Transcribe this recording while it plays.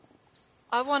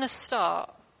I want to start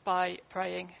by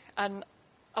praying, and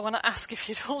I want to ask if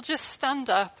you'd all just stand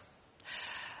up.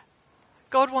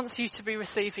 God wants you to be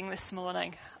receiving this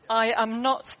morning. I am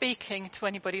not speaking to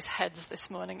anybody's heads this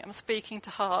morning. I'm speaking to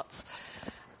hearts.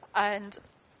 And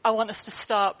I want us to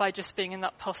start by just being in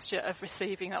that posture of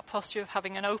receiving, that posture of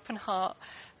having an open heart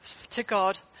to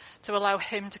God, to allow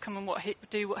him to come and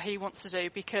do what he wants to do,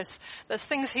 because there's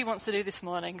things he wants to do this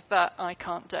morning that I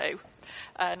can't do.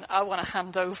 And I want to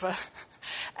hand over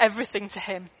everything to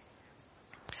him.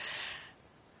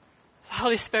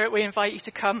 Holy Spirit, we invite you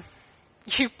to come.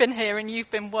 You've been here and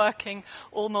you've been working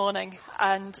all morning,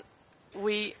 and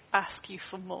we ask you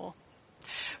for more.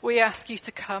 We ask you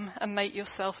to come and make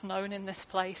yourself known in this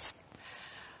place.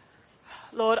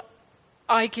 Lord,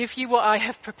 I give you what I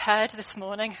have prepared this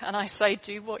morning, and I say,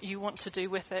 do what you want to do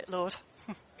with it, Lord.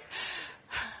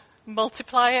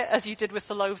 Multiply it as you did with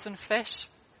the loaves and fish.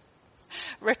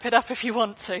 Rip it up if you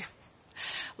want to.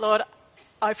 Lord,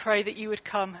 I pray that you would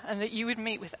come and that you would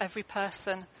meet with every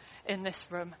person in this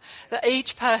room, that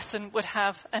each person would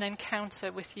have an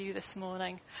encounter with you this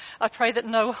morning. I pray that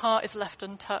no heart is left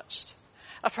untouched.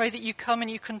 I pray that you come and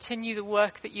you continue the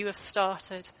work that you have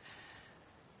started.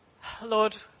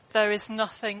 Lord, there is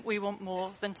nothing we want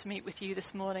more than to meet with you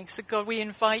this morning. So God, we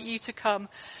invite you to come,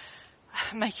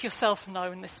 make yourself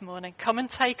known this morning. Come and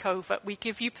take over. We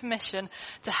give you permission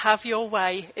to have your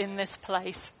way in this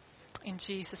place. In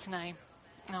Jesus' name.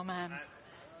 Amen.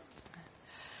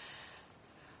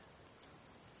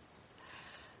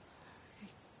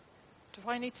 Do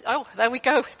I need to? Oh, there we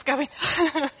go. It's going.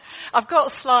 I've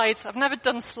got slides. I've never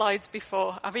done slides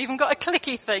before. I've even got a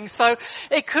clicky thing, so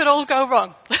it could all go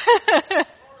wrong.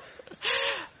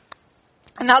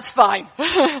 And that's fine.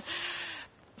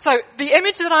 So the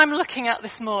image that I'm looking at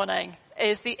this morning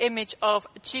is the image of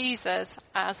Jesus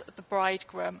as the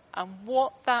bridegroom and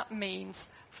what that means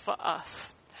for us.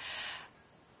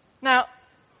 Now,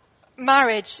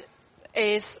 marriage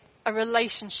is a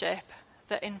relationship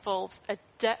that involves a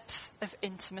depth of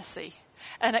intimacy,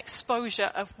 an exposure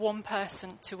of one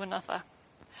person to another.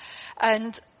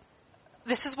 And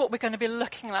this is what we're going to be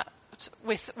looking at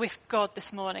with God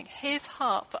this morning. His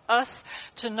heart for us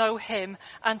to know him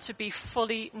and to be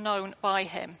fully known by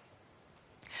him.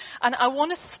 And I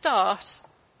want to start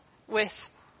with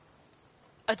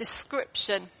a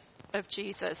description of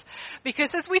Jesus, because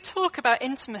as we talk about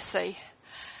intimacy,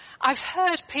 I've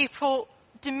heard people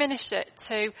diminish it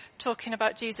to talking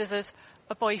about Jesus as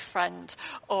a boyfriend,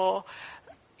 or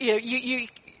you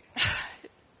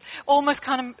almost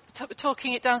kind of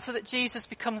talking it down so that Jesus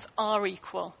becomes our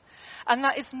equal. And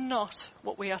that is not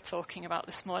what we are talking about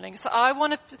this morning. So I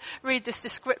want to read this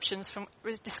description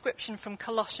from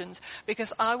Colossians,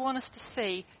 because I want us to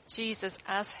see Jesus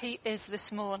as he is this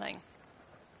morning.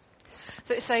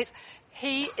 So it says,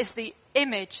 he is the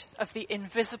image of the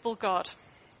invisible God,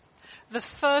 the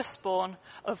firstborn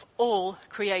of all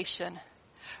creation.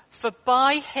 For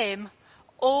by him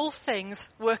all things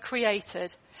were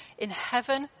created, in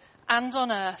heaven and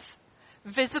on earth,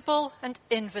 visible and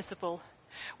invisible,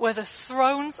 whether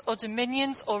thrones or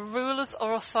dominions or rulers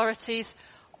or authorities,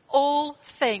 all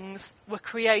things were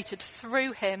created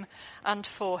through him and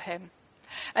for him.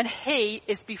 And he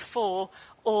is before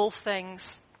all things.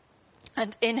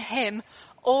 And in him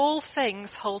all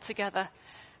things hold together.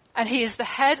 And he is the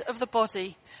head of the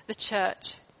body, the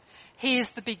church. He is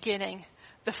the beginning,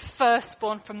 the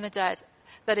firstborn from the dead,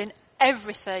 that in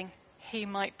everything he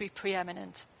might be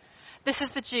preeminent. This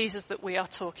is the Jesus that we are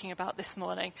talking about this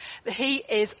morning. He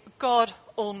is God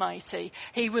Almighty.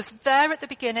 He was there at the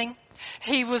beginning.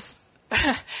 He was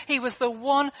the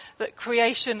one that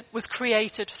creation was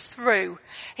created through.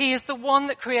 He is the one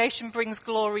that creation brings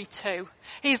glory to.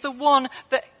 He's the one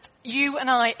that you and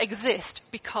I exist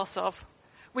because of.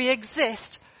 We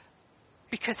exist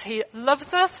because he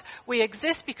loves us. We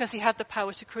exist because he had the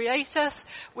power to create us.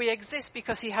 We exist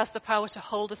because he has the power to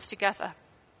hold us together.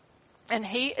 And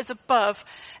he is above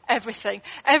everything.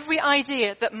 Every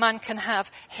idea that man can have,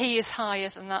 he is higher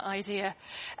than that idea.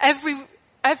 Every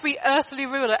earthly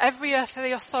ruler, every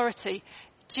earthly authority,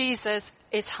 Jesus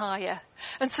is higher.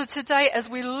 And so today, as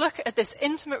we look at this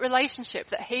intimate relationship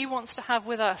that he wants to have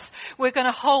with us, we're going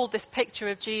to hold this picture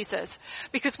of Jesus,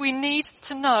 because we need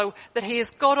to know that he is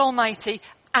God Almighty,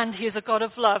 and he is a God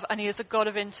of love, and he is a God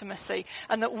of intimacy,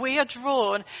 and that we are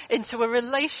drawn into a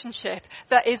relationship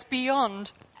that is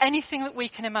beyond anything that we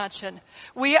can imagine.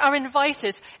 We are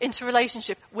invited into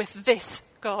relationship with this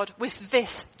God, with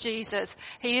this Jesus.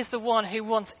 He is the one who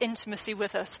wants intimacy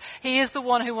with us. He is the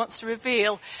one who wants to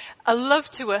reveal a love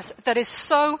to us that is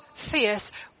so fierce,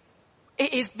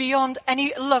 It is beyond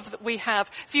any love that we have.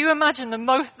 If you imagine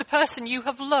the person you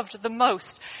have loved the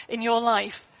most in your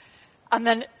life, and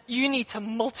then you need to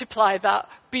multiply that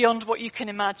beyond what you can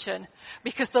imagine,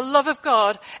 because the love of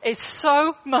God is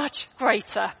so much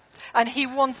greater, and he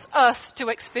wants us to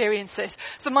experience it.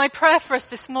 So my prayer for us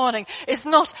this morning is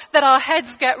not that our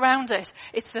heads get round it,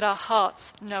 it's that our hearts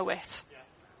know it.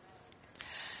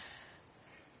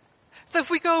 So if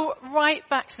we go right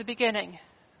back to the beginning,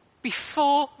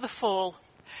 before the fall,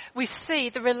 we see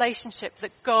the relationship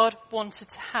that God wanted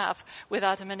to have with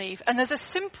Adam and Eve. And there's a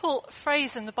simple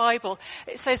phrase in the Bible.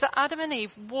 It says that Adam and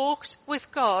Eve walked with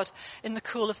God in the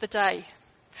cool of the day.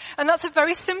 And that's a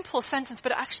very simple sentence,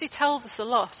 but it actually tells us a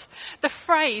lot. The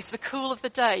phrase, the cool of the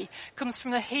day, comes from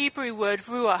the Hebrew word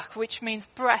ruach, which means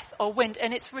breath or wind,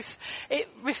 and it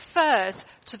refers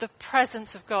to the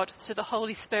presence of God, to the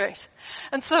Holy Spirit.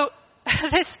 And so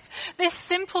this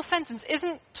simple sentence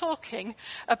isn't talking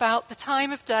about the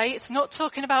time of day. It's not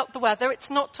talking about the weather.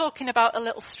 It's not talking about a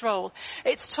little stroll.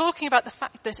 It's talking about the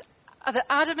fact that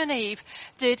Adam and Eve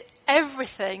did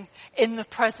everything in the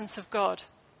presence of God.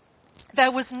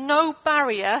 There was no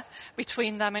barrier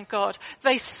between them and God.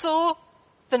 They saw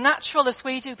the natural as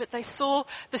we do, but they saw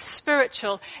the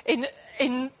spiritual to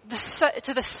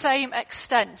the same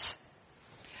extent.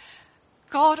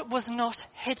 God was not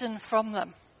hidden from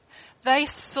them. They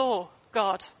saw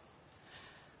God.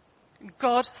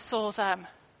 God saw them.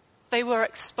 They were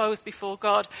exposed before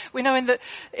God. We know in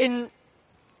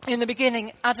the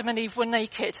beginning, Adam and Eve were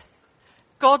naked.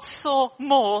 God saw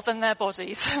more than their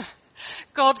bodies.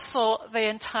 God saw the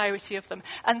entirety of them.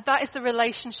 And that is the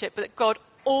relationship that God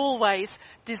always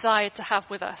desired to have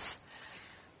with us.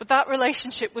 But that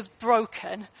relationship was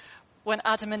broken when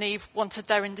Adam and Eve wanted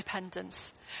their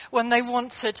independence, when they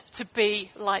wanted to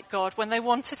be like God, when they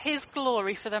wanted his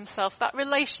glory for themselves. That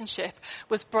relationship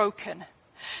was broken.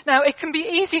 Now, it can be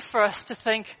easy for us to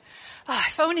think,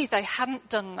 if only they hadn't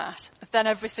done that, then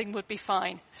everything would be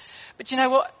fine. But you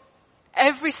know what?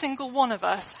 Every single one of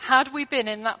us, had we been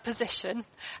in that position,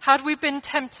 had we been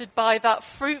tempted by that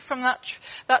fruit from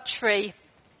that tree,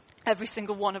 every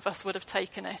single one of us would have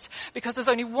taken it. Because there's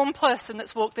only one person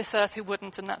that's walked this earth who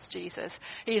wouldn't, and that's Jesus.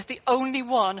 He is the only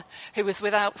one who is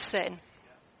without sin.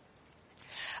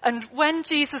 And when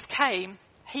Jesus came,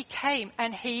 he came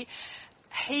and he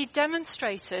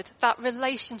demonstrated that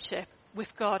relationship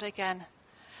with God again.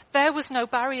 There was no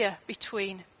barrier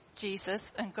between Jesus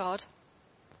and God.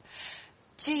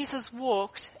 Jesus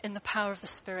walked in the power of the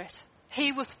Spirit.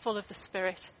 He was full of the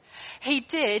Spirit. He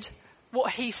did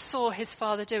what he saw his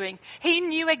Father doing. He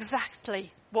knew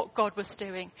exactly what God was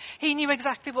doing. He knew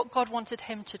exactly what God wanted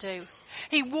him to do.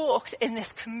 He walked in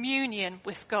this communion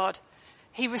with God.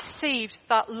 He received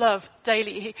that love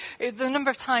daily. The number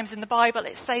of times in the Bible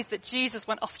it says that Jesus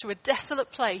went off to a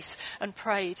desolate place and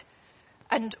prayed.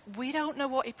 And we don't know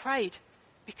what he prayed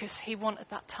because he wanted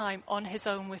that time on his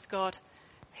own with God.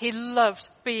 He loved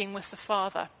being with the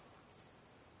Father.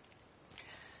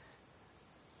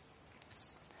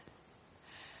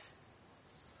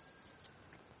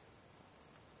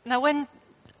 Now, when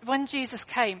Jesus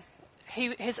came,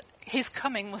 his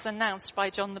coming was announced by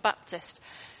John the Baptist,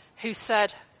 who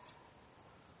said,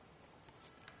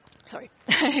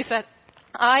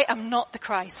 I am not the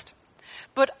Christ,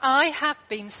 but I have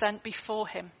been sent before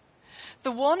him.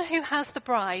 The one who has the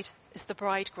bride is the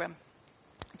bridegroom.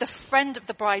 The friend of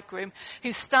the bridegroom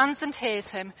who stands and hears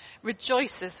him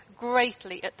rejoices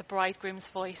greatly at the bridegroom's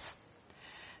voice.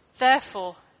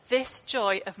 Therefore, this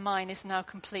joy of mine is now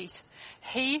complete.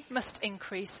 He must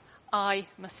increase, I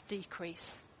must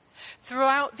decrease.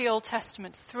 Throughout the Old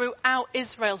Testament, throughout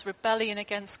Israel's rebellion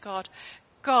against God,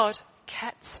 God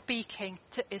kept speaking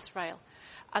to Israel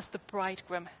as the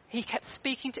bridegroom. He kept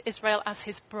speaking to Israel as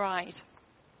his bride.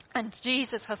 And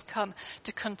Jesus has come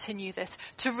to continue this,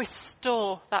 to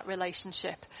restore that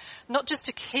relationship. Not just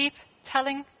to keep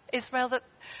telling Israel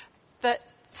that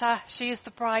she is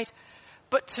the bride,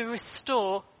 but to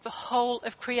restore the whole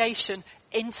of creation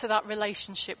into that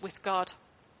relationship with God.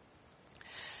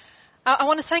 I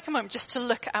want to take a moment just to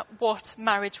look at what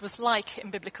marriage was like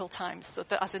in biblical times,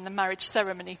 as in the marriage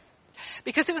ceremony,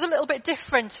 because it was a little bit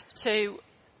different to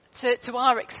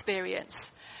our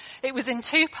experience. It was in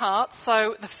two parts.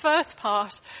 So the first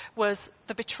part was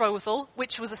the betrothal,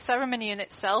 which was a ceremony in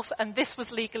itself, and this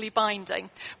was legally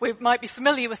binding. We might be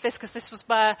familiar with this because this was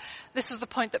the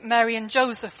point that Mary and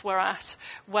Joseph were at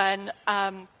when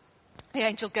the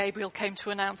angel Gabriel came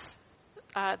to announce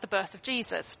the birth of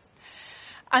Jesus.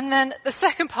 And then the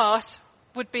second part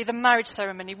would be the marriage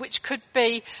ceremony, which could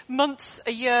be months,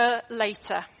 a year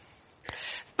later.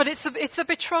 But it's a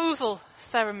betrothal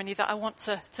ceremony that I want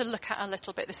to look at a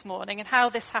little bit this morning and how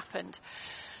this happened.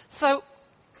 So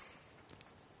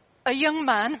a young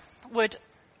man would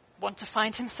want to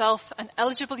find himself an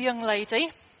eligible young lady,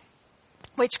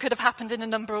 which could have happened in a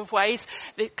number of ways.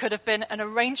 It could have been an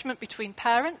arrangement between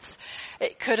parents.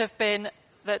 It could have been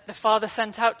that the father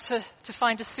sent out to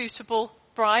find a suitable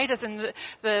bride, as in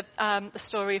the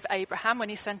story of Abraham when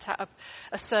he sent out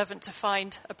a servant to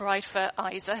find a bride for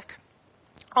Isaac.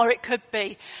 Or it could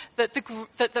be that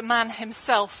the man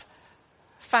himself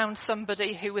found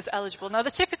somebody who was eligible. Now,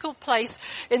 the typical place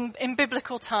in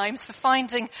biblical times for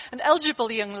finding an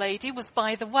eligible young lady was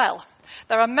by the well.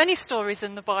 There are many stories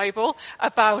in the Bible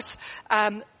about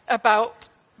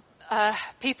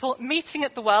people meeting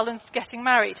at the well and getting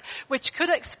married, which could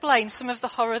explain some of the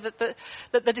horror that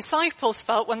the disciples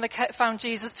felt when they found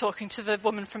Jesus talking to the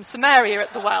woman from Samaria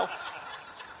at the well.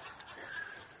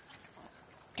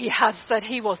 He had said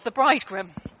he was the bridegroom.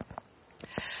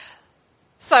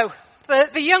 So,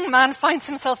 the young man finds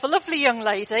himself a lovely young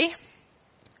lady,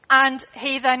 and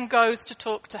he then goes to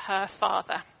talk to her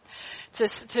father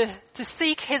to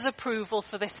seek his approval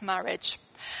for this marriage.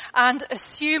 And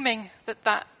assuming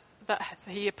that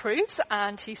he approves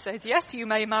and he says, yes, you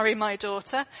may marry my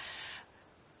daughter,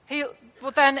 he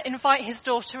will then invite his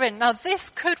daughter in. Now, this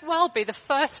could well be the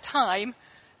first time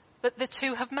that the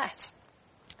two have met.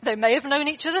 They may have known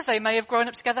each other, they may have grown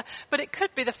up together, but it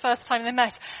could be the first time they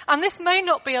met. And this may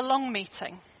not be a long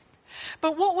meeting.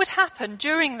 But what would happen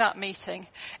during that meeting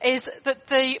is that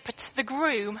the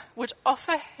groom would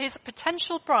offer his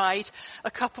potential bride a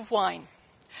cup of wine.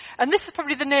 And this is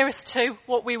probably the nearest to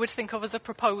what we would think of as a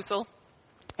proposal.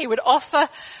 He would offer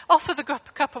the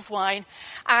cup of wine,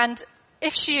 and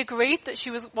if she agreed that she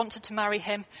wanted to marry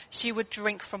him, she would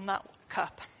drink from that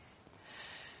cup.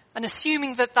 And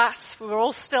assuming that we're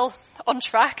all still on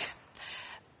track,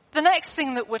 the next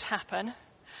thing that would happen,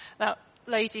 now,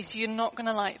 ladies, you're not going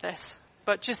to like this,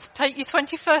 but just take your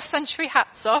 21st century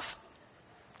hats off.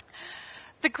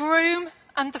 The groom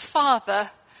and the father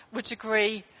would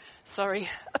agree, a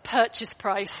purchase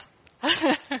price.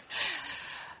 We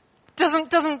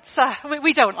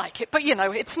don't like it, but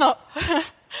it's not,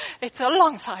 it's a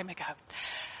long time ago.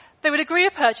 They would agree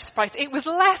a purchase price. It was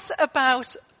less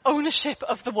about ownership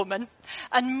of the woman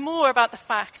and more about the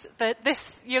fact that this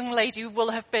young lady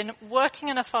will have been working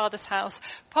in her father's house,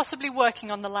 possibly working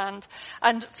on the land,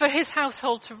 and for his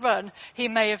household to run, he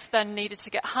may have then needed to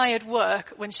get hired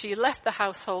work when she left the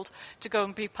household to go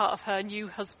and be part of her new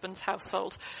husband's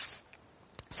household.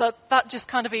 So that just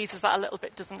kind of eases that a little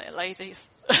bit, doesn't it, ladies?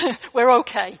 We're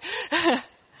okay.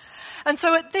 And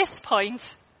so at this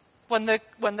point, when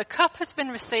the cup has been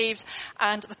received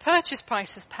and the purchase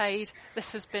price is paid, this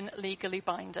has been legally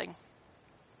binding.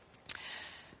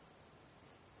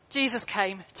 Jesus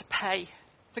came to pay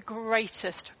the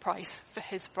greatest price for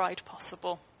his bride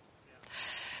possible.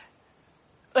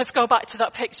 Let's go back to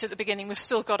that picture at the beginning. We've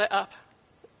still got it up.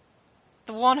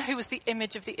 The one who was the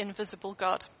image of the invisible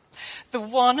God. The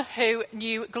one who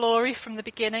knew glory from the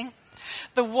beginning.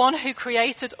 The one who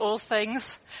created all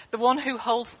things. The one who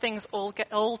holds things all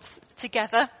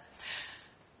together.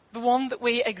 The one that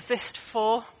we exist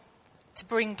for, to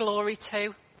bring glory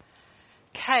to,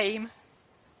 came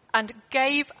and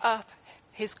gave up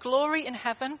his glory in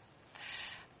heaven.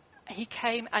 He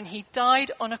came and he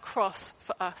died on a cross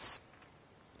for us.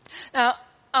 Now,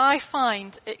 I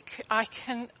find I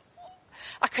can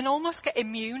almost get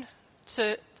immune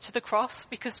to the cross,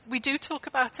 because we do talk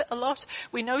about it a lot.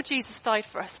 We know Jesus died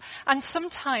for us. And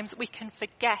sometimes we can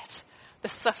forget the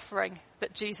suffering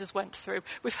that Jesus went through.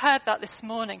 We've heard that this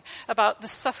morning about the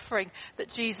suffering that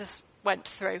Jesus went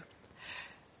through.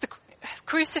 The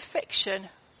crucifixion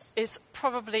is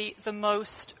probably the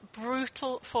most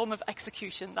brutal form of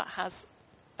execution that has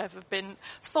ever been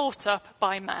thought up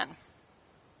by man.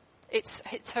 It's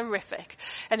horrific.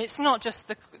 And it's not just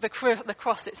the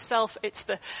cross itself, it's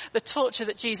the torture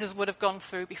that Jesus would have gone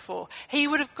through before. He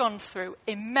would have gone through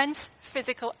immense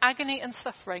physical agony and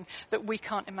suffering that we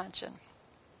can't imagine.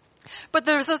 But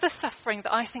there is other suffering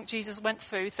that I think Jesus went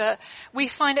through that we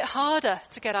find it harder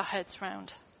to get our heads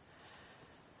round.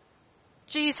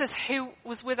 Jesus, who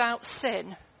was without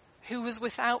sin, who was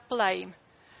without blame,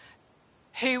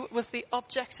 who was the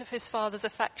object of his Father's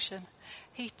affection,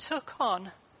 he took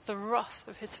on the wrath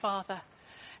of his Father.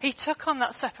 He took on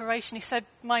that separation. He said,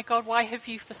 "My God, why have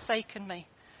you forsaken me?"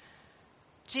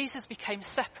 Jesus became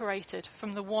separated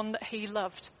from the one that he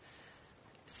loved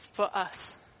for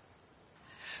us.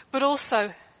 But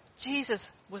also,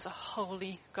 Jesus was a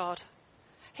holy God.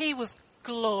 He was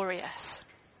glorious.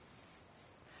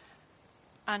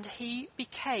 And he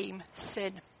became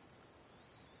sin.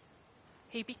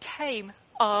 He became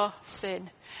our sin.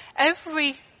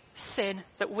 Every sin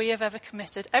that we have ever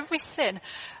committed, every sin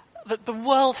that the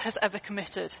world has ever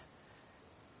committed,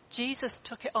 Jesus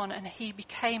took it on and he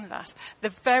became that.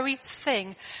 The very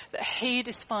thing that he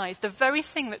despised, the very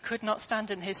thing that could not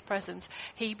stand in his presence,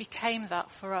 he became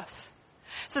that for us.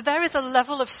 So there is a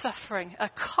level of suffering, a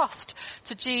cost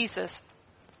to Jesus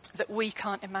that we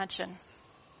can't imagine.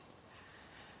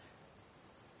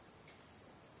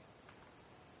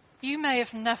 You may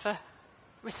have never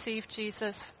received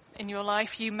Jesus in your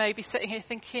life. You may be sitting here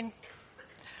thinking,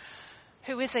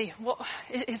 who is he? What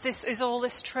is all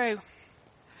this true?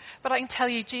 But I can tell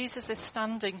you, Jesus is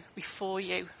standing before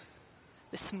you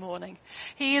this morning.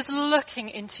 He is looking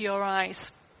into your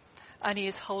eyes and he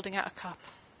is holding out a cup.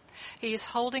 He is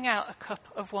holding out a cup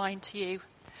of wine to you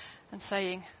and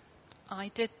saying, I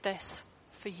did this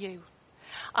for you.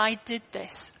 I did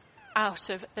this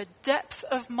out of the depth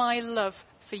of my love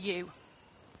for you.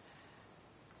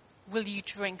 Will you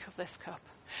drink of this cup?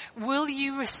 Will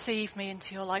you receive me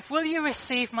into your life? Will you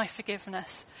receive my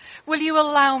forgiveness? Will you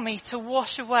allow me to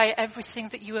wash away everything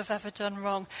that you have ever done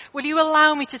wrong? Will you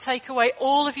allow me to take away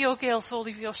all of your guilt, all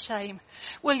of your shame?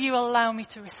 Will you allow me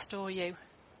to restore you?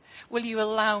 Will you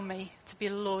allow me to be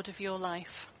Lord of your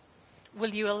life?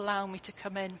 Will you allow me to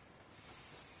come in?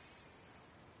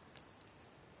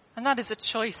 And that is a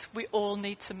choice we all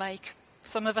need to make.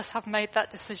 Some of us have made that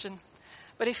decision.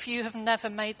 But if you have never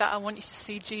made that, I want you to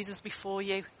see Jesus before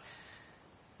you.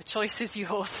 The choice is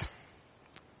yours.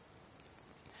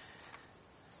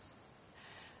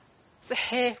 So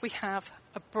here we have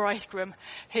a bridegroom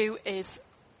who is,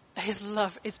 his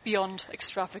love is beyond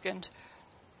extravagant.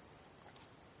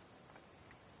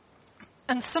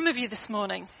 And some of you this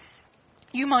morning,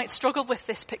 you might struggle with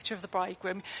this picture of the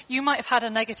bridegroom. You might have had a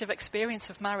negative experience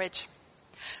of marriage.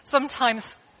 Sometimes,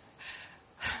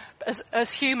 as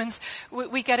humans,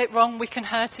 we get it wrong, we can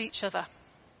hurt each other.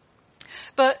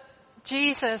 But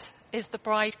Jesus is the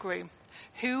bridegroom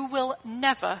who will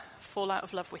never fall out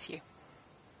of love with you.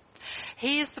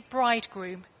 He is the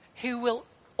bridegroom who will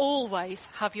always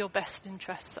have your best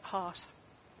interests at heart.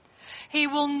 He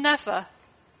will never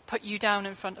put you down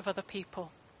in front of other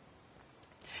people.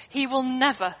 He will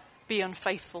never be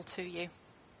unfaithful to you.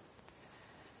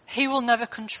 He will never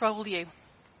control you.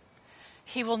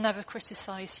 He will never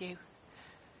criticize you.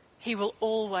 He will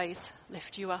always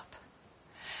lift you up.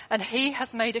 And he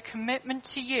has made a commitment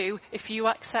to you, if you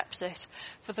accept it,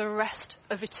 for the rest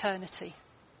of eternity.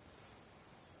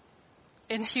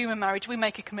 In human marriage, we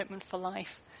make a commitment for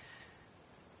life.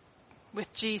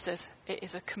 With Jesus, it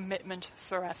is a commitment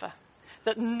forever,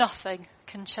 that nothing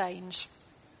can change.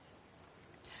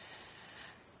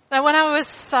 Now, when I was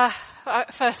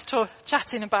first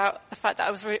chatting about the fact that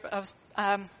I was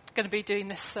going to be doing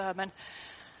this sermon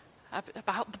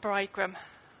about the bridegroom,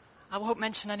 I won't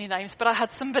mention any names, but I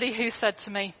had somebody who said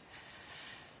to me,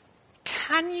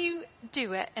 can you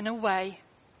do it in a way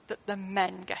that the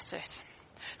men get it?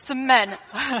 So men,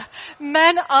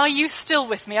 are you still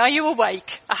with me? Are you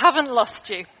awake? I haven't lost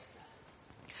you.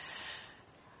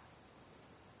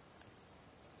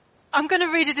 I'm going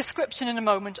to read a description in a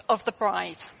moment of the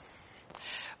bride.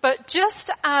 But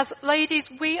just as ladies,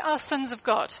 we are sons of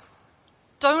God.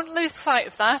 Don't lose sight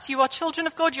of that. You are children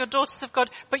of God, you're daughters of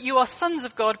God, but you are sons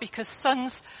of God because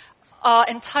sons are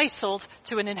entitled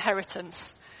to an inheritance.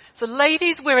 So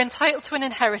ladies, we're entitled to an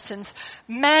inheritance.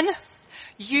 Men,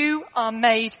 you are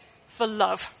made for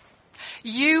love.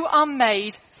 You are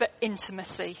made for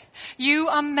intimacy. You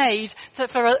are made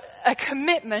for a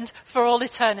commitment for all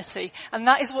eternity. And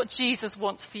that is what Jesus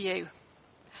wants for you.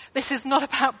 This is not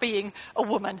about being a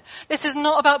woman. This is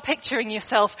not about picturing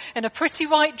yourself in a pretty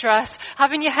white dress,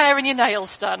 having your hair and your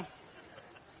nails done.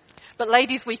 But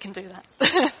ladies, we can do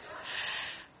that.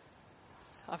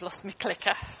 I've lost my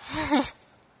clicker.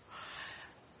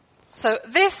 So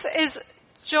this is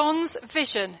John's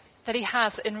vision that he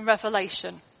has in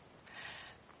Revelation.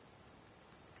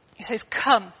 He says,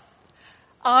 come,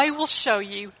 I will show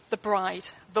you the bride,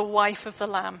 the wife of the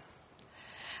Lamb.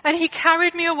 And he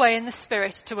carried me away in the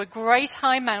Spirit to a great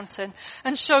high mountain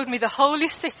and showed me the holy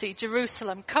city,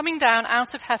 Jerusalem, coming down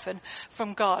out of heaven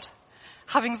from God,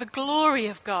 having the glory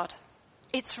of God,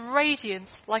 its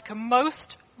radiance like a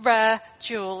most rare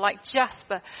jewel, like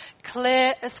jasper,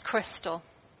 clear as crystal.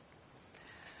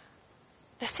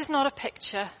 This is not a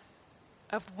picture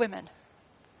of women.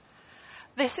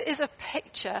 This is a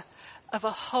picture of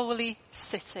a holy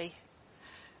city.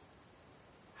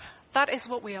 That is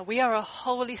what we are. We are a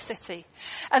holy city.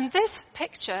 And this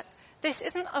picture, this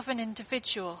isn't of an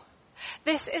individual.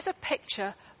 This is a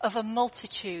picture of a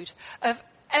multitude, of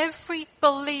every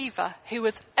believer who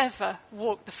has ever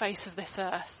walked the face of this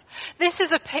earth. This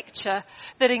is a picture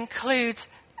that includes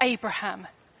Abraham,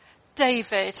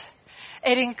 David.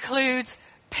 It includes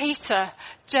Peter,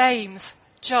 James,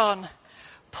 John,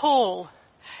 Paul.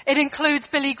 It includes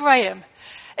Billy Graham.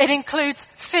 It includes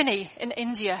Finney in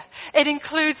India. It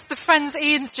includes the friends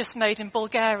Ian's just made in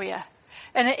Bulgaria.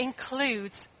 And it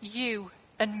includes you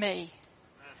and me.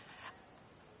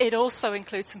 It also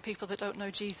includes some people that don't know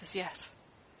Jesus yet.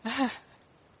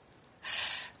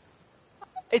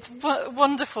 It's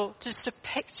wonderful just to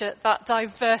picture that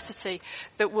diversity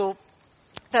that will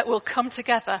come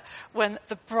together when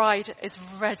the bride is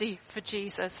ready for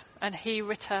Jesus and he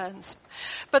returns.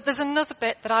 But there's another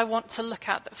bit that I want to look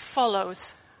at that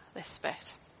follows this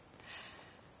bit.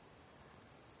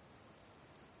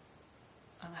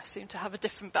 And I seem to have a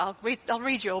different bit. I'll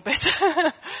read your bit.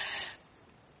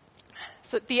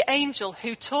 So the angel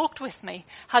who talked with me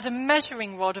had a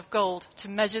measuring rod of gold to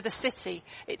measure the city,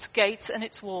 its gates and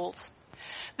its walls.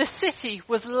 The city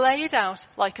was laid out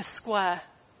like a square,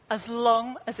 as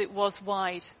long as it was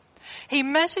wide. He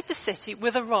measured the city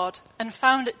with a rod and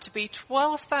found it to be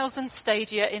 12,000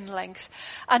 stadia in length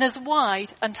and as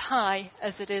wide and high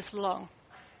as it is long.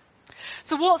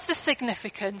 So what's the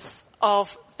significance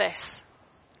of this?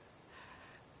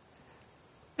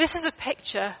 This is a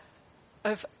picture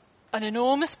of an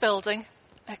enormous building,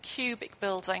 a cubic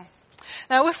building.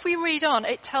 Now, if we read on,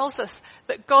 it tells us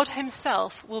that God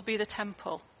himself will be the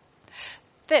temple.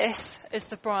 This is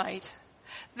the bride.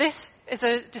 This is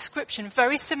a description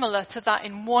very similar to that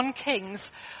in 1 Kings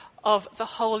of the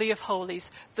Holy of Holies,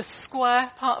 the square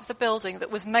part of the building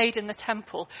that was made in the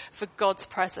temple for God's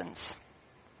presence.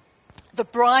 The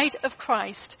bride of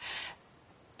Christ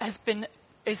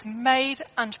is made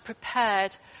and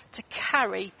prepared to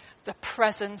carry the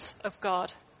presence of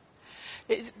God.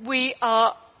 We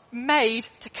are made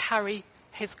to carry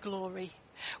his glory.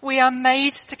 We are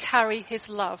made to carry his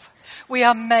love. We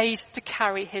are made to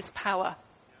carry his power.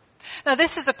 Now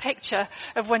this is a picture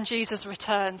of when Jesus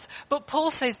returns. But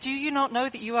Paul says, do you not know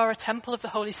that you are a temple of the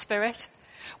Holy Spirit?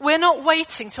 We're not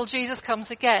waiting till Jesus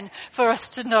comes again for us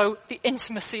to know the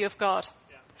intimacy of God.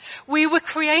 We were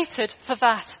created for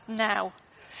that now.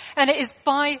 And it is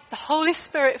by the Holy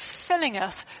Spirit filling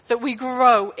us that we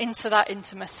grow into that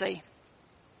intimacy.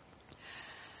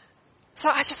 So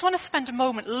I just want to spend a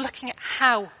moment looking at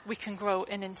how we can grow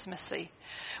in intimacy.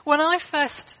 When I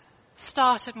first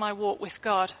started my walk with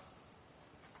God,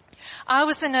 I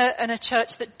was in a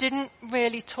church that didn't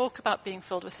really talk about being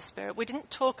filled with the Spirit. We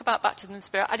didn't talk about baptism in the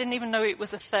Spirit. I didn't even know it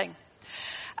was a thing.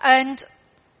 And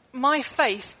my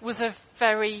faith was a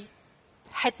very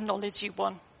head knowledgey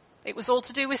one. It was all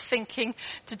to do with thinking,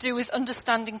 to do with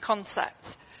understanding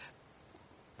concepts.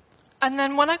 And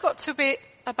then when I got to be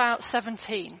about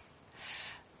 17,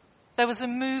 there was a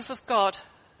move of God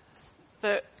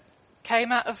that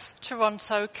came out of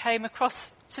Toronto, came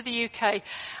across to the UK,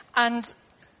 and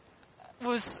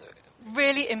was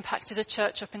really impacted a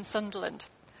church up in Sunderland.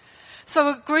 So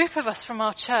a group of us from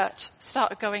our church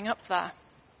started going up there.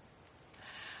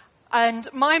 And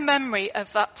my memory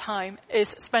of that time is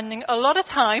spending a lot of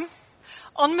time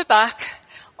on my back,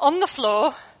 on the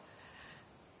floor,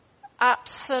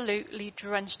 absolutely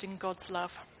drenched in God's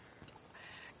love.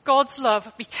 God's love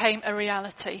became a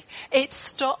reality. It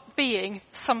stopped being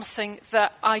something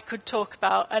that I could talk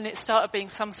about, and it started being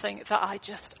something that I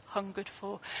just hungered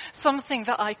for, something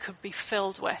that I could be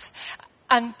filled with.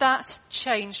 And that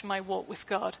changed my walk with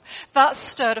God. That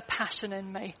stirred a passion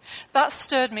in me. That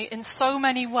stirred me in so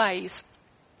many ways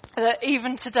that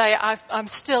even today I'm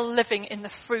still living in the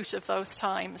fruit of those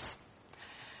times.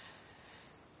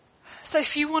 So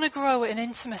if you want to grow in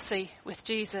intimacy with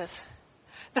Jesus,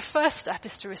 the first step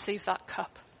is to receive that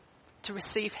cup, to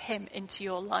receive him into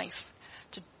your life.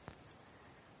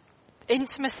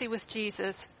 Intimacy with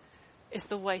Jesus is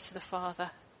the way to the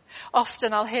Father.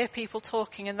 Often I'll hear people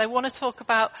talking and they want to talk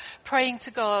about praying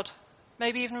to God,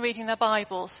 maybe even reading their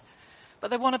Bibles, but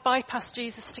they want to bypass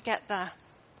Jesus to get there.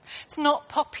 It's not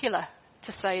popular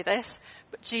to say this,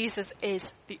 but Jesus is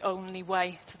the only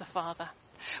way to the Father.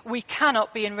 We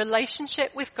cannot be in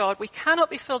relationship with God, we cannot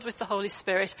be filled with the Holy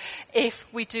Spirit if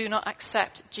we do not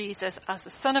accept Jesus as the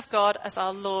Son of God, as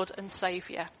our Lord and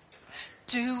Saviour.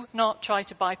 Do not try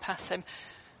to bypass him.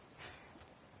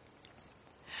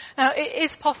 Now, it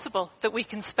is possible that we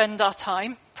can spend our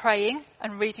time praying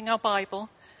and reading our Bible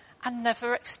and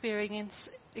never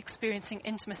experiencing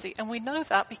intimacy. And we know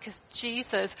that because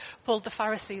Jesus pulled the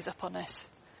Pharisees up on it.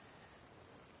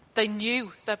 They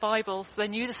knew their Bibles, they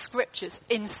knew the scriptures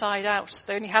inside out.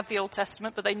 They only had the Old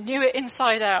Testament, but they knew it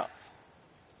inside out.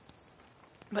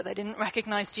 but they didn't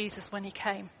recognize Jesus when he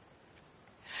came.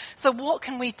 So what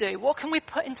can we do? What can we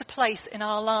put into place in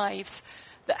our lives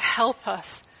that help us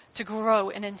to grow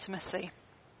in intimacy?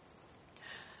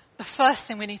 The first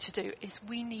thing we need to do is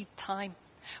we need time.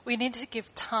 We need to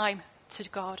give time to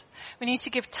God. We need to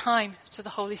give time to the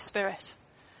Holy Spirit.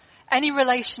 Any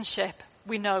relationship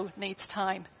we know needs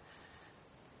time.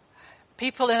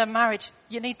 People in a marriage,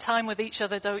 you need time with each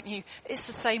other, don't you? It's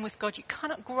the same with God. You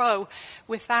cannot grow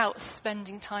without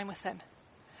spending time with him.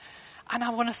 And I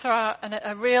want to throw out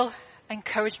a real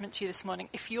encouragement to you this morning.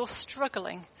 If you're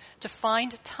struggling to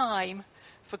find time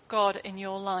for God in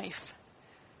your life,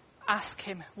 ask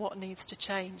him what needs to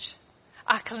change.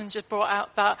 Ackland just brought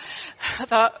out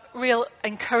that real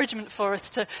encouragement for us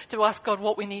to ask God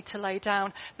what we need to lay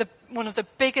down. One of the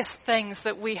biggest things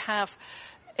that we have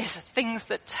is the things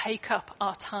that take up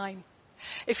our time.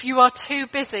 If you are too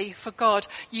busy for God,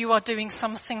 you are doing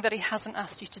something that he hasn't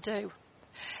asked you to do.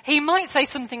 He might say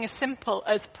something as simple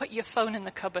as put your phone in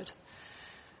the cupboard,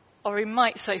 or he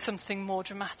might say something more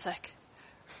dramatic.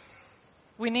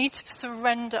 We need to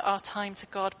surrender our time to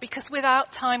God, because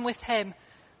without time with him,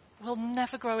 we'll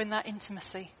never grow in that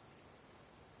intimacy.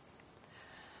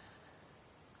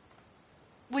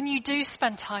 When you do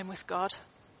spend time with God,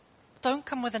 don't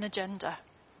come with an agenda.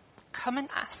 Come and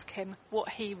ask him what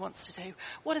he wants to do.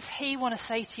 What does he want to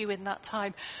say to you in that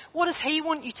time? What does he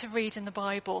want you to read in the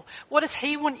Bible? What does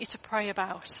he want you to pray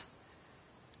about?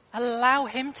 Allow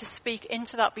him to speak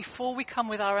into that before we come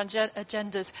with our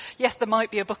agendas. Yes, there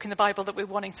might be a book in the Bible that we're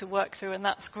wanting to work through, and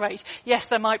that's great. Yes,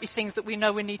 there might be things that we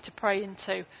know we need to pray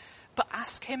into. But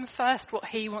ask him first what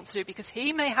he wants to do, because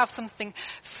he may have something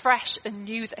fresh and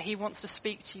new that he wants to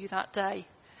speak to you that day.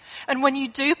 And when you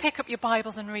do pick up your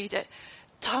Bibles and read it,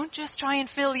 don't just try and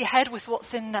fill your head with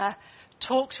what's in there.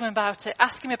 Talk to him about it.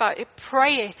 Ask him about it.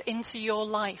 Pray it into your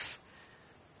life.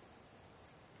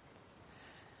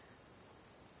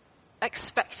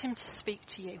 Expect him to speak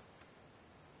to you.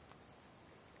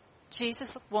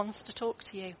 Jesus wants to talk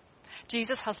to you.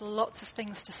 Jesus has lots of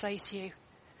things to say to you.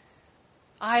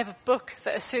 I have a book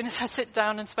that as soon as I sit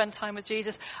down and spend time with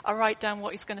Jesus, I write down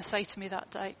what he's going to say to me that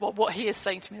day, what he is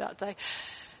saying to me that day.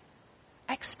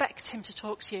 Expect him to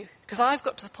talk to you. Because I've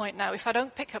got to the point now, if I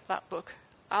don't pick up that book,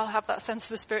 I'll have that sense of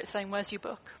the Spirit saying, where's your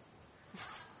book?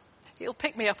 He'll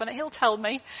pick me up and he'll tell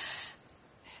me.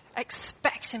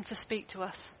 Expect him to speak to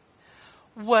us.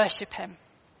 Worship him.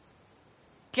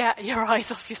 Get your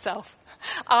eyes off yourself.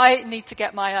 I need to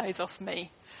get my eyes off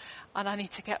me. And I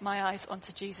need to get my eyes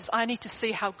onto Jesus. I need to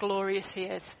see how glorious he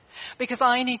is. Because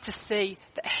I need to see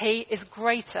that he is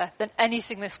greater than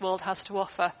anything this world has to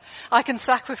offer. I can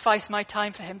sacrifice my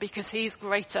time for him because he is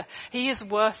greater. He is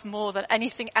worth more than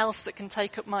anything else that can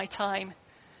take up my time.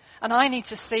 And I need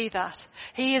to see that.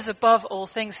 He is above all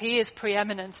things. He is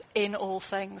preeminent in all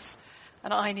things.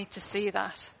 And I need to see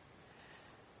that.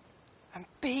 And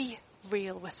be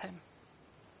real with him.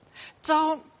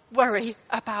 Don't worry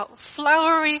about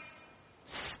flowery,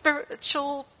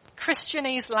 spiritual,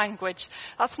 Christianese language.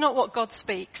 That's not what God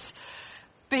speaks.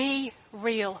 Be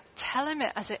real. Tell him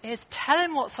it as it is. Tell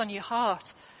him what's on your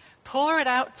heart. Pour it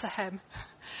out to him.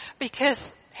 Because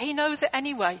he knows it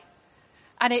anyway.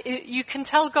 And you can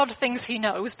tell God things he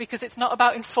knows, because it's not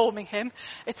about informing him.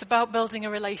 It's about building a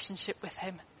relationship with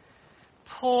him.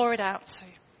 Pour it out to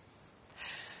him.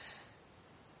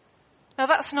 Now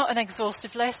that's not an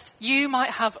exhaustive list. You might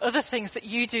have other things that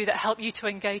you do that help you to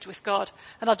engage with God.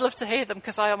 And I'd love to hear them,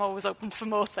 because I am always open for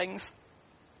more things.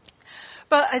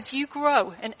 But as you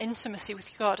grow in intimacy with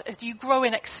God, as you grow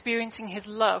in experiencing his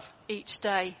love each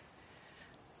day,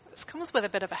 this comes with a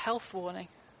bit of a health warning,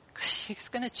 because he's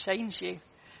going to change you.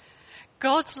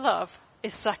 God's love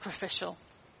is sacrificial.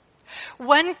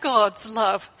 When God's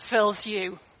love fills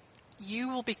you, you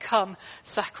will become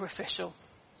sacrificial.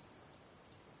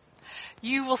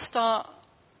 You will start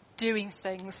doing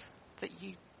things that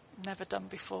you've never done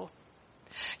before.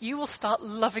 You will start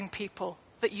loving people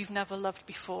that you've never loved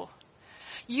before.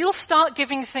 You'll start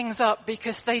giving things up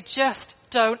because they just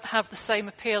don't have the same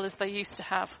appeal as they used to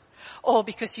have. Or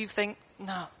because you think,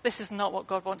 no, this is not what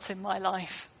God wants in my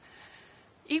life.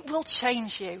 It will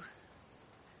change you.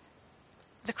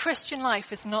 The Christian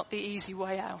life is not the easy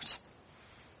way out.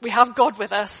 We have God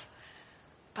with us,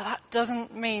 but that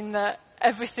doesn't mean that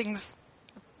everything's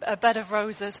a bed of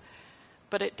roses,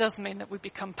 but it does mean that we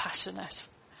become passionate.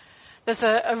 There's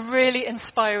a really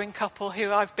inspiring couple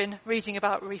who I've been reading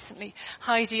about recently,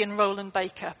 Heidi and Roland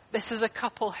Baker. This is a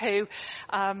couple who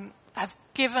have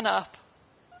given up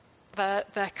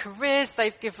their careers.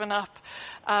 They've given up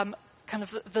kind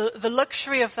of the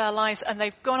luxury of their lives, and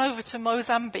they've gone over to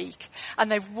Mozambique and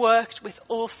they've worked with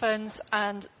orphans,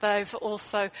 and they've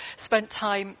also spent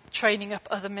time training up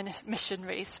other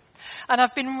missionaries. And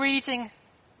I've been reading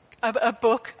a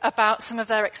book about some of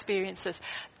their experiences.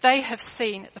 They have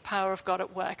seen the power of God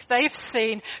at work. They've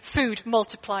seen food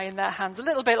multiply in their hands, a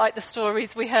little bit like the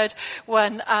stories we heard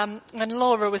when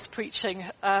Laura was preaching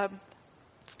a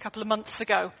couple of months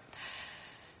ago.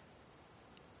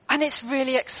 And it's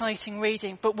really exciting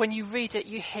reading, but when you read it,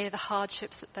 you hear the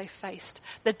hardships that they faced,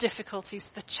 the difficulties,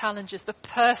 the challenges, the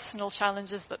personal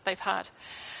challenges that they've had.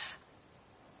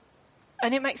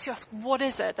 And it makes you ask, what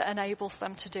is it that enables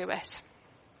them to do it?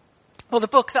 Well, the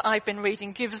book that I've been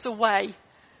reading gives away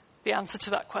the answer to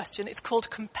that question. It's called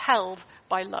Compelled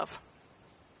by Love.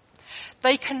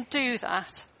 They can do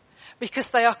that because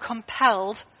they are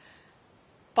compelled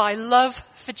by love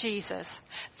for Jesus.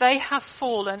 They have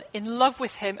fallen in love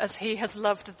with him as he has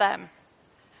loved them.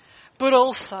 But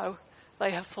also,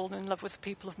 they have fallen in love with the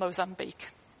people of Mozambique.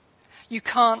 You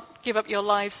can't give up your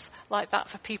lives like that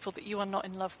for people that you are not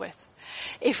in love with.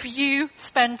 If you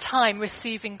spend time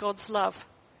receiving God's love,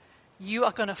 you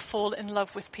are going to fall in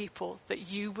love with people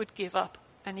that you would give up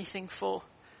anything for.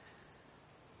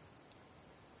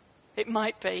 It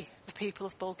might be the people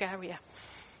of Bulgaria.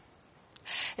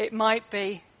 It might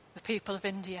be the people of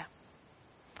India.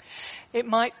 It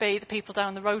might be the people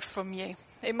down the road from you.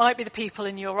 It might be the people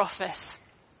in your office.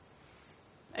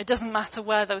 It doesn't matter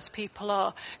where those people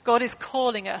are. God is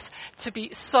calling us to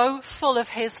be so full of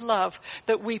his love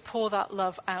that we pour that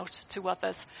love out to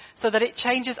others, so that it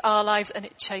changes our lives and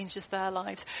it changes their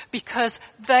lives. Because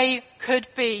they could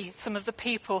be some of the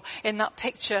people in that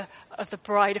picture of the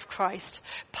bride of Christ,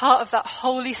 part of that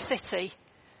holy city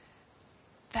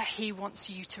that he wants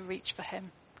you to reach for him.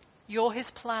 You're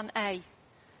his plan A.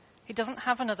 He doesn't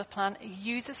have another plan. He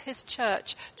uses his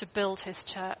church to build his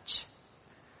church.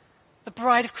 The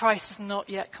bride of Christ is not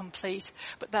yet complete,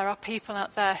 but there are people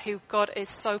out there who God is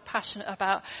so passionate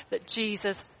about that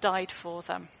Jesus died for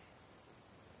them.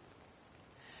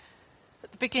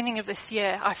 At the beginning of this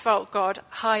year, I felt God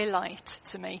highlight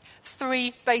to me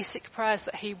 3 basic prayers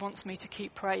that he wants me to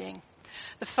keep praying.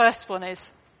 The first one is,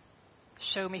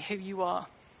 show me who you are.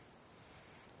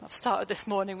 I've started this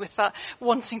morning with that,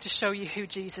 wanting to show you who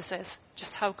Jesus is,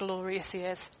 just how glorious he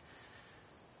is.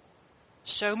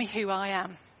 Show me who I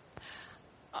am.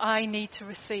 I need to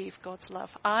receive God's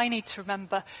love. I need to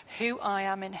remember who I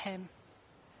am in him.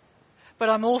 But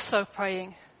I'm also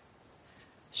praying,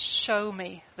 show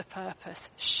me the purpose.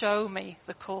 Show me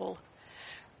the call.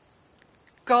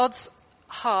 God's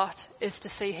heart is to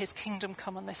see his kingdom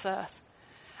come on this earth.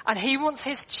 And he wants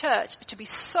his church to be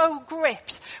so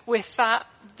gripped with that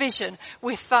vision,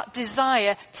 with that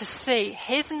desire to see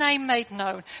his name made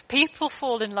known, people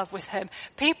fall in love with him,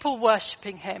 people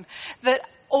worshipping him, that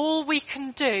all we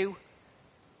can do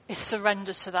is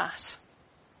surrender to that.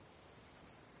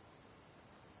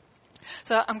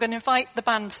 So I'm going to invite the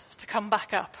band to come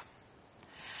back up.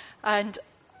 And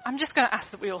I'm just going to ask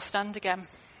that we all stand again.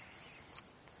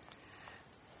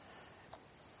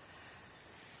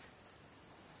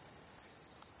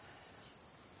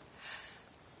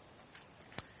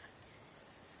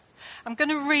 I'm going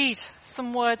to read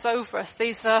some words over us.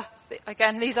 These are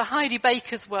Heidi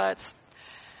Baker's words.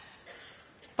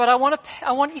 But I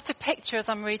want you to picture, as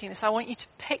I'm reading this, I want you to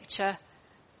picture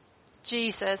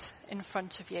Jesus in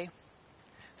front of you.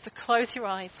 So close your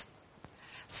eyes.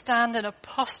 Stand in a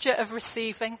posture of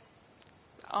receiving.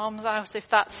 Arms out if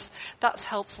that's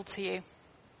helpful to you.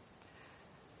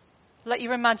 Let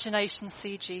your imagination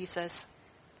see Jesus.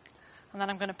 And then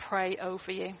I'm going to pray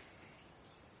over you.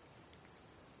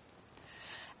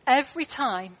 Every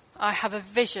time I have a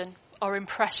vision or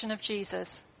impression of Jesus,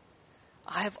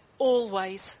 I have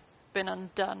always been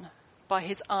undone by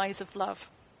his eyes of love.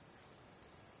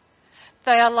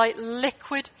 They are like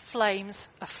liquid flames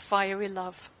of fiery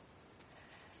love.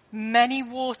 Many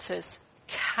waters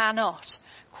cannot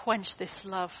quench this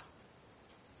love.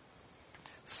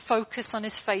 Focus on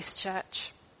his face,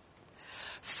 church.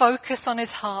 Focus on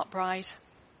his heart, bride.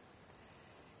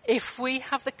 If we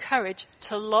have the courage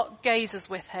to lock gazes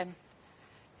with him,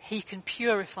 he can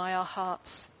purify our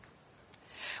hearts.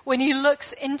 When he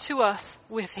looks into us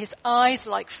with his eyes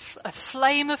like a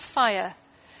flame of fire,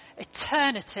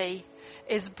 eternity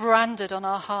is branded on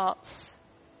our hearts.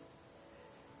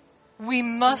 We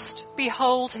must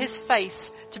behold his face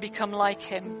to become like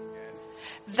him.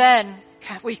 Then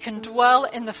we can dwell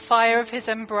in the fire of his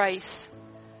embrace.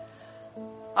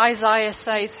 Isaiah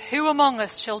says, who among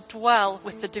us shall dwell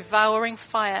with the devouring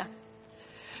fire?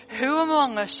 Who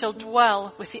among us shall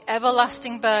dwell with the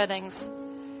everlasting burnings?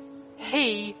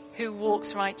 He who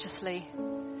walks righteously.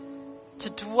 To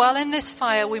dwell in this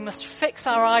fire, we must fix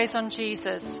our eyes on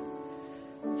Jesus.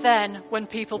 Then, when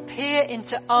people peer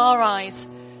into our eyes,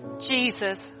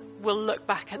 Jesus will look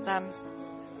back at them.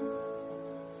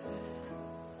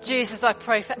 Jesus, I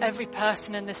pray for every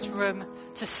person in this room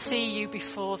to see you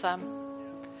before them,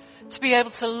 to be able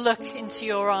to look into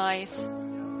your eyes.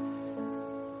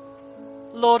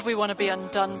 Lord, we want to be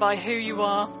undone by who you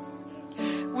are.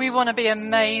 We want to be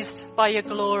amazed by your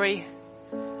glory.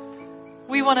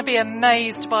 We want to be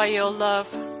amazed by your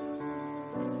love.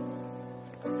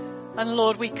 And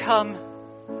Lord, we come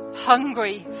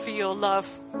hungry for your love,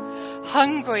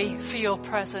 hungry for your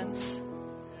presence.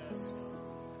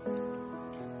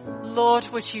 Lord,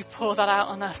 would you pour that out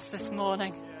on us this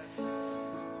morning?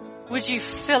 Would you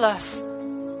fill us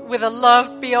with a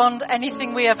love beyond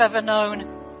anything we have ever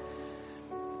known?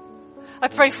 I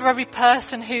pray for every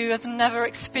person who has never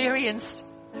experienced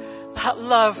that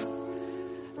love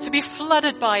to be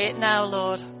flooded by it now,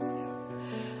 Lord.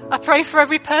 I pray for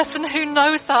every person who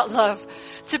knows that love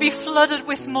to be flooded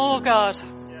with more, God.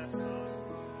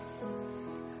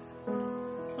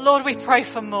 Lord, we pray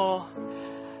for more.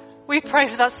 We pray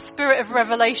for that spirit of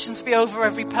revelation to be over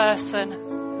every person.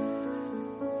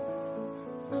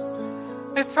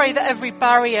 We pray that every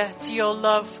barrier to your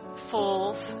love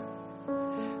falls.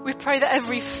 We pray that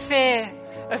every fear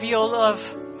of your love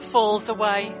falls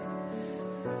away.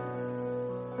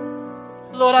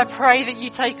 Lord, I pray that you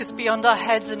take us beyond our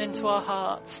heads and into our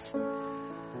hearts.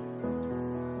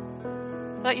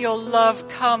 Let your love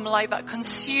come like that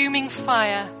consuming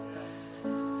fire.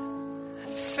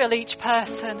 Fill each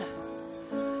person.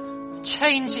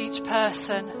 Change each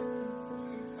person.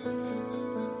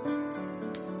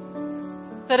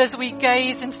 That as we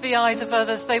gaze into the eyes of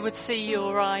others, they would see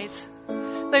your eyes.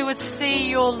 They would see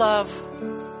your love.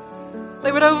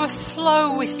 They would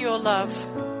overflow with your love.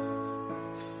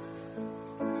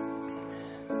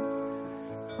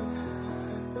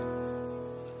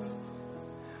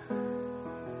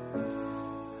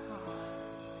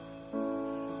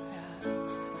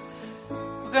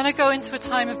 We're going to go into a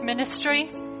time of ministry.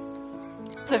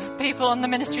 So if people on the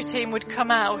ministry team would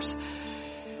come out.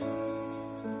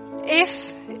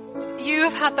 If you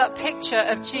have had that picture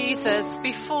of Jesus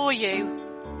before you,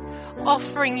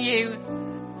 offering you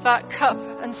that cup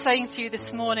and saying to you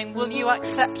this morning, will you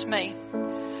accept me?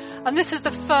 And this is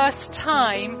the first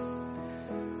time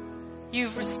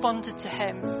you've responded to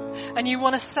him and you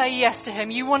want to say yes to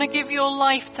him. You want to give your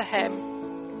life to him.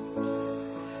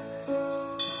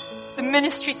 The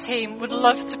ministry team would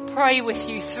love to pray with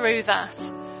you through that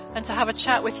and to have a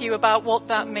chat with you about what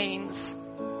that means.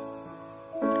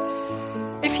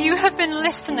 If you have been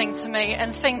listening to me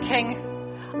and thinking,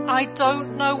 I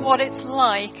don't know what it's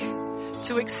like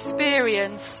to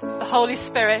experience the Holy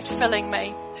Spirit filling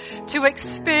me, to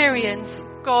experience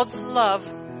God's love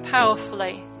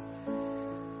powerfully,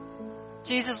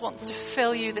 Jesus wants to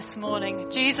fill you this morning.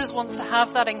 Jesus wants to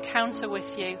have that encounter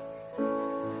with you.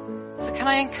 So can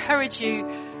I encourage you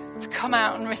to come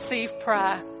out and receive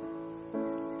prayer?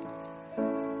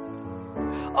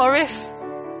 Or if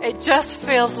it just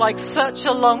feels like such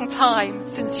a long time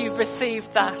since you've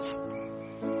received that,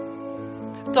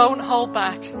 don't hold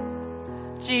back.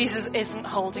 Jesus isn't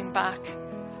holding back.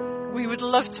 We would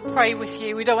love to pray with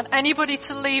you. We don't want anybody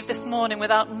to leave this morning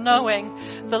without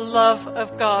knowing the love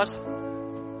of God.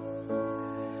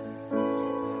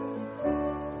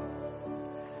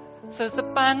 So as the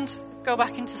band go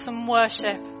back into some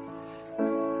worship,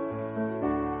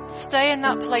 stay in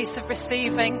that place of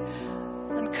receiving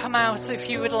and come out if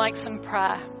you would like some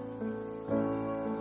prayer.